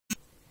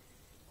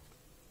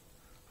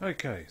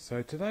Okay,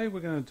 so today we're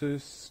going to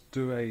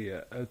do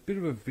a bit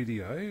of a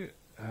video.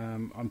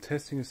 I'm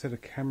testing a set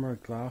of camera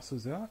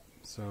glasses out.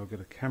 So I've got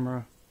a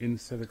camera in the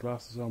set of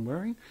glasses I'm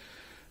wearing,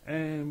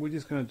 and we're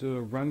just going to do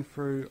a run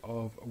through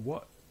of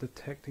what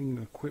detecting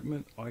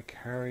equipment I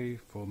carry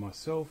for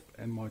myself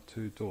and my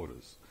two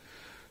daughters.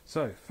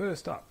 So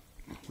first up,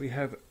 we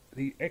have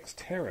the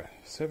Xterra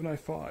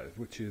 705,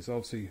 which is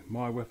obviously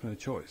my weapon of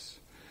choice.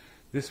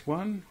 This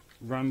one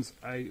runs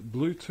a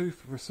Bluetooth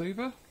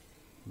receiver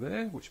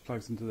there, which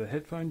plugs into the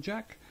headphone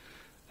jack,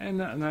 and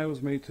that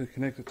enables me to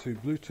connect it to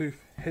Bluetooth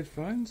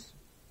headphones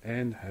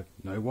and have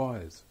no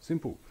wires.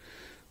 Simple.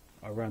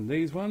 I run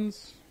these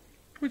ones,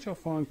 which I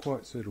find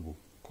quite suitable,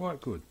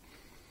 quite good.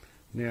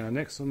 Now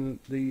next on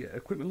the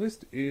equipment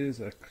list is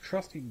a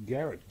trusty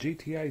Garrett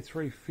GTA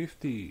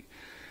 350.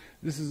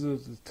 This is a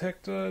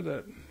detector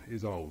that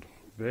is old,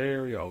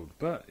 very old,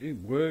 but it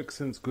works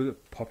and it's good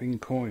at popping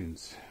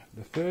coins.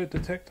 The third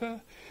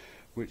detector,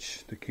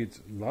 which the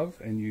kids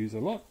love and use a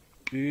lot,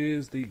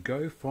 is the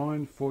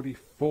GoFind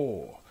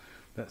 44.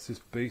 That's this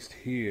beast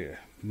here.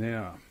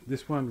 Now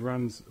this one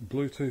runs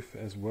Bluetooth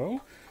as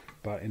well,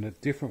 but in a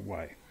different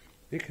way.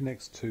 It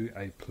connects to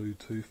a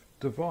Bluetooth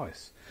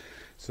device.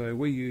 So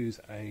we use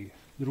a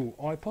little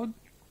iPod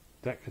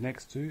that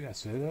connects to a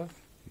set of,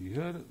 you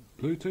heard it,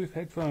 Bluetooth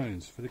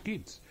headphones for the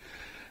kids.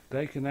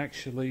 They can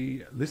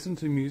actually listen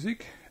to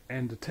music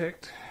and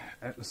detect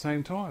at the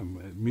same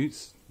time. It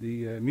mutes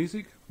the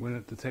music when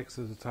it detects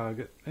as a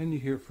target, and you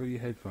hear it through your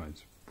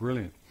headphones.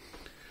 Brilliant.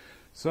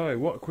 So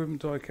what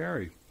equipment do I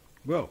carry?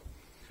 Well,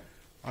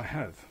 I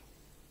have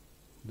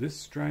this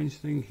strange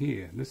thing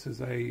here. This is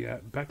a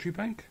battery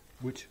bank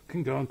which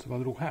can go onto my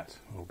little hat.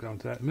 I'll go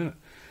into that in a minute.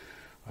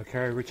 I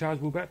carry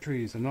rechargeable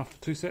batteries, enough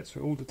for 2 sets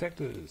for all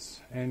detectors,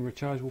 and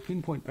rechargeable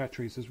pinpoint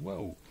batteries as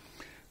well.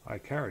 I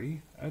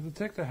carry a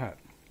detector hat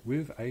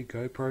with a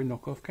GoPro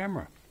knockoff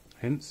camera,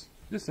 hence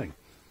this thing.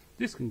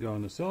 This can go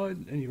on the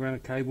side and you run a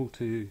cable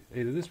to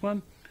either this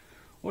one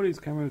or these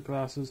camera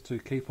glasses to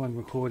keep on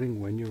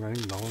recording when you're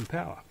running low on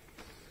power.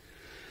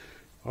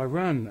 I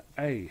run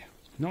a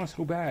nice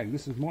little bag.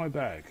 This is my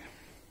bag.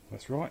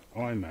 That's right,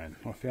 Iron Man.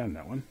 I found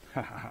that one.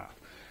 Ha ha ha.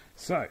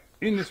 So,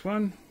 in this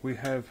one we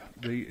have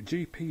the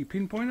GP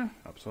pinpointer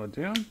upside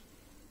down.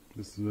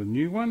 This is a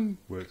new one.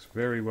 Works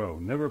very well.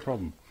 Never a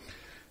problem.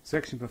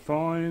 Section for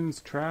fines,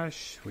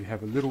 trash. We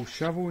have a little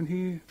shovel in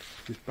here.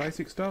 Just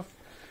basic stuff.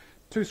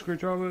 2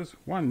 screwdrivers,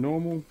 1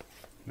 normal.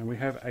 And we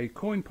have a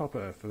coin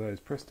popper for those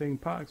pristine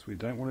parks we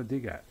don't want to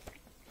dig at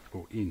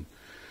or in.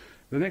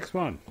 The next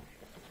one,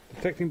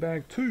 detecting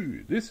bag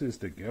 2. This is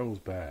the girls'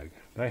 bag.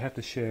 They have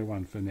to share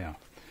one for now.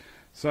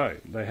 So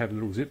they have a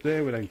little zip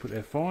there where they can put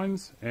their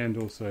fines and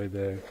also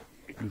their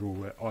little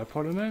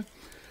iPod in there.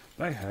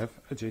 They have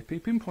a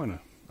GP pinpointer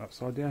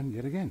upside down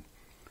yet again.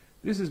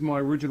 This is my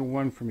original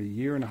one from a 1.5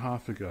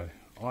 years ago.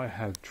 I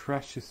have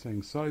trashed this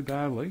thing so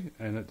badly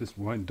and it just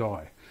won't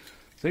die.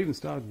 It's even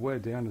started way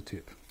down the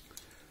tip.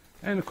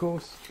 And of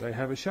course they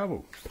have a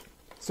shovel.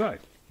 So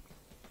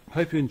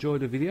hope you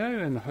enjoyed the video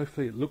and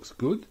hopefully it looks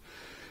good.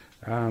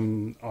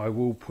 I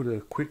will put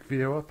a quick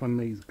video up on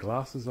these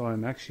glasses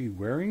I'm actually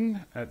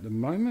wearing at the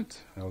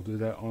moment. I'll do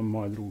that on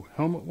my little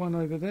helmet one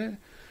over there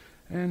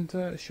and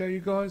show you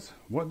guys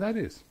what that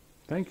is.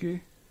 Thank you.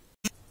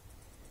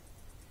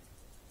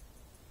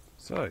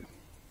 So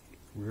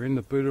we're in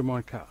the boot of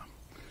my car.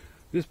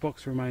 This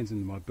box remains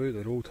in my boot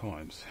at all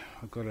times.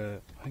 I've got I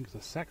think it's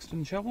a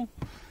Saxton shovel,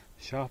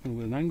 sharpened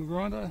with an angle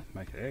grinder,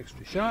 make it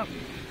extra sharp,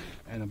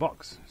 and a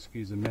box.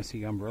 Excuse the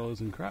messy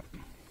umbrellas and crap.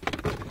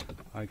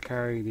 I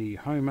carry the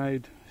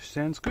homemade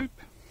sand scoop,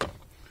 a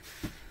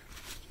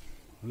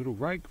little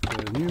rake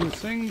for numerous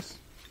things,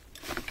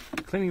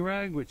 a cleaning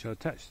rag which I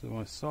attach to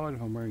my side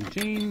if I'm wearing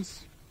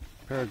jeans,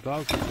 a pair of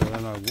gloves which I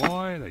don't know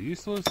why, they're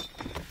useless,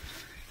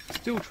 a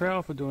steel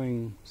trowel for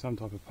doing some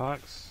type of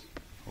parks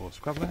or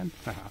scrubland,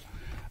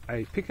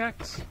 a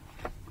pickaxe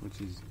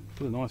which is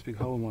put a nice big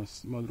hole in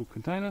my little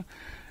container,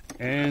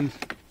 and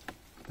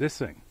this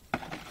thing.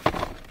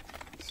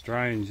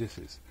 Strange this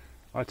is.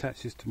 I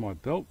attach this to my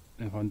belt,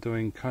 and if I'm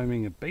doing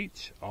combing a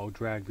beach, I'll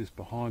drag this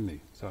behind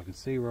me so I can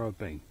see where I've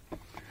been.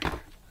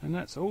 And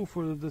that's all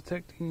for the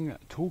detecting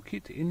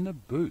toolkit in the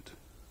boot.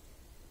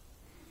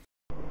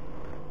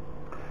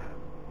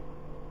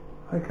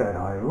 Okay,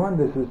 hi everyone,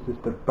 this is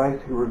just a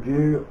basic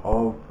review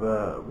of,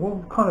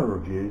 well, kind of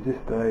review,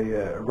 just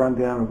a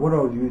rundown of what I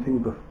was using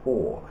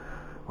before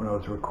when I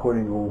was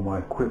recording all my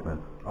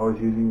equipment. I was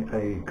using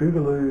a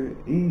Gogloo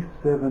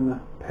E7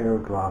 pair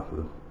of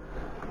glasses.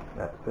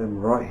 That's them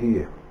right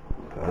here.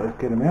 So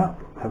let's get them out,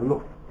 have a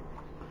look.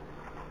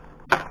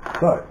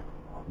 So,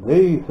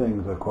 these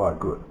things are quite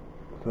good.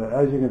 So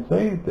as you can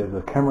see, there's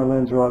a camera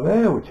lens right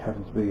there, which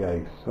happens to be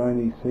a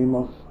Sony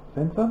CMOS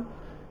sensor.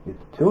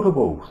 It's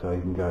tiltable, so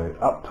you can go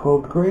up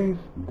 12 degrees,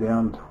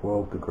 down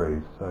 12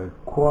 degrees. So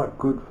quite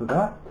good for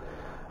that.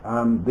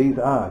 These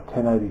are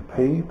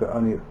 1080p, but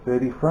only at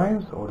 30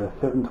 frames, or they're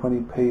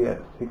 720p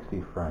at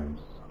 60 frames.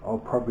 I'll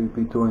probably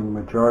be doing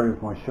the majority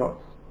of my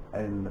shots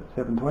in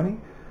 720,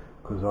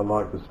 because I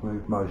like the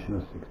smooth motion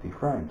of 60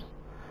 frames.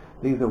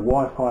 these are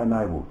Wi-Fi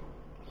enabled,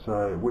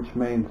 so which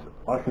means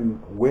I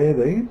can wear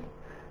these,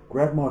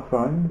 grab my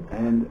phone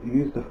and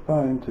use the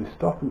phone to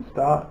stop and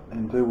start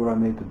and do what I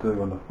need to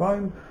do on the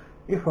phone.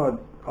 If I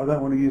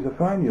don't want to use a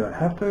phone, you don't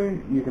have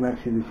to. You can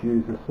actually just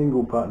use a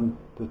single button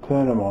to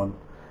turn them on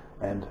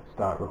and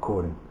start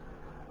recording.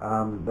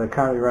 They're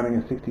currently running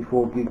a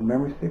 64 gig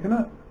memory stick in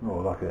it,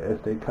 or like a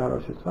SD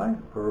card I should say,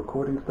 for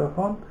recording stuff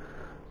on.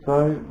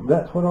 So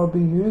that's what I'll be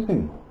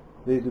using.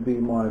 These will be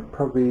my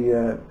probably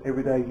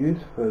everyday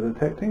use for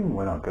detecting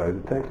when I go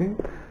detecting,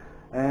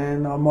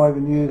 and I might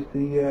even use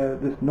the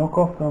this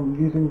knockoff I'm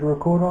using to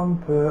record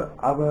on for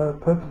other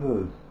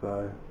purposes.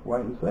 So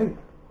wait and see.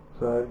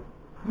 So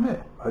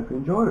yeah, hope you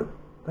enjoyed it.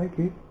 Thank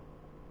you.